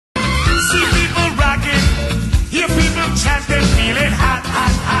See people rocking, hear people chanting, feel it hot,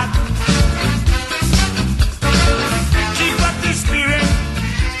 hot, hot. Keep up the spirit,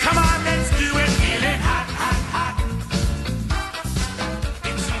 come on, let's do it, feel it hot, hot, hot.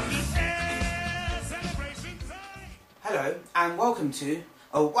 It's in the air, celebration time. Hello and welcome to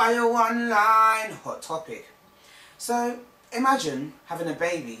a YO Online Hot Topic. So imagine having a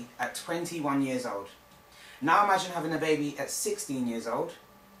baby at 21 years old. Now imagine having a baby at 16 years old.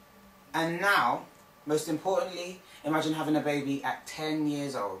 And now, most importantly, imagine having a baby at 10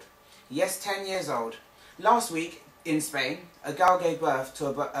 years old. Yes, 10 years old. Last week in Spain, a girl gave birth to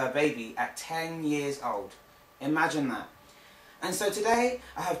a baby at 10 years old. Imagine that. And so today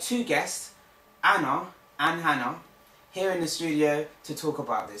I have two guests, Anna and Hannah, here in the studio to talk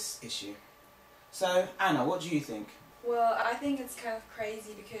about this issue. So, Anna, what do you think? Well, I think it's kind of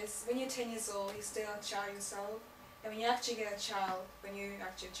crazy because when you're 10 years old, you're still a child yourself. And when you actually get a child, when you're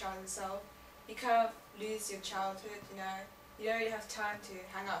actually a child yourself, you kind of lose your childhood, you know. You don't really have time to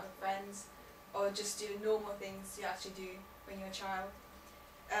hang out with friends or just do normal things you actually do when you're a child.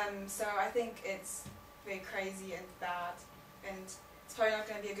 So I think it's very crazy and bad, and it's probably not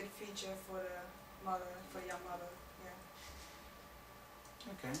going to be a good future for the mother, for the young mother, yeah.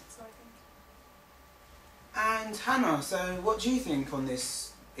 Okay. So I think. And Hannah, so what do you think on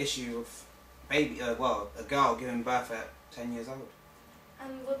this issue of a girl giving birth at 10 years old?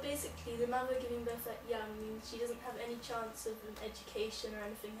 Well, basically, the mother giving birth at young means she doesn't have any chance of an education or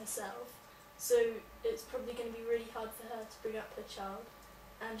anything herself. So it's probably going to be really hard for her to bring up her child,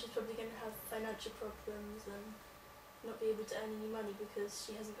 and she's probably going to have financial problems and not be able to earn any money because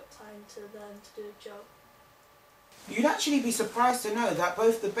she hasn't got time to learn to do a job. You'd actually be surprised to know that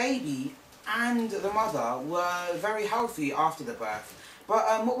both the baby and the mother were very healthy after the birth.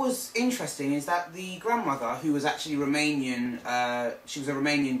 But what was interesting is that the grandmother, who was actually Romanian, she was a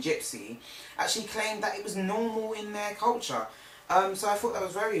Romanian gypsy, actually claimed that it was normal in their culture. So I thought that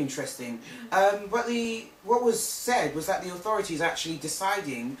was very interesting. But what was said was that the authorities are actually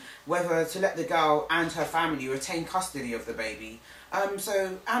deciding whether to let the girl and her family retain custody of the baby.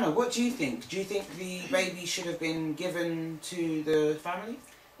 So Anna, what do you think? Do you think the baby should have been given to the family?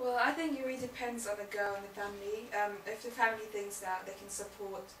 Well, I think it really depends on the girl and the family. If the family thinks that they can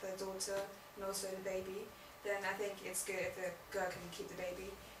support the daughter and also the baby, then I think it's good if the girl can keep the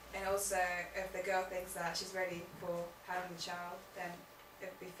baby. And also, if the girl thinks that she's ready for having the child, then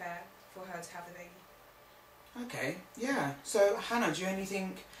it would be fair for her to have the baby. Okay, yeah. So Hannah, do you have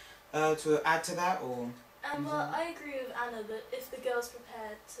anything to add to that, or? Well, I agree with Anna that if the girl's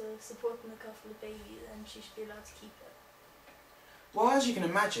prepared to support and look after the baby, then she should be allowed to keep it. Well, as you can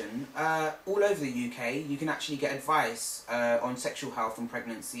imagine, all over the UK you can actually get advice on sexual health and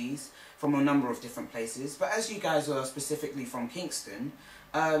pregnancies from a number of different places. But as you guys are specifically from Kingston,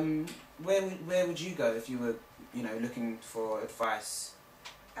 where would you go if you were, looking for advice?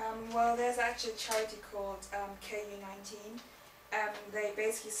 Well, there's actually a charity called KU19. They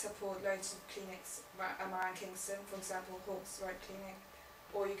basically support loads of clinics around Kingston, for example, Hawks Road Clinic,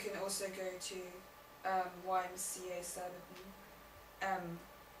 or you can also go to YMCA Surbiton.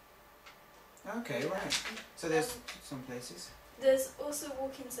 Okay, right. So there's some places. There's also a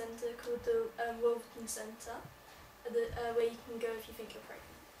walk-in centre called the Wolverton Centre, where you can go if you think you're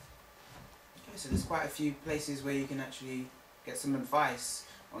pregnant. Okay, so there's quite a few places where you can actually get some advice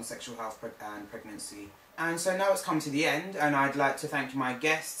on sexual health and pregnancy. And so now it's come to the end, and I'd like to thank my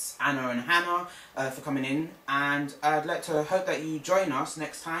guests, Anna and Hannah, for coming in. And I'd like to hope that you join us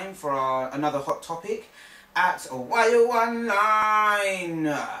next time for another hot topic at yoonline.co.uk.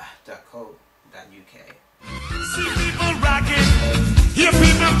 See people rocking, hear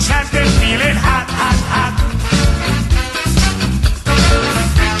people chanting, feel it hot, hot,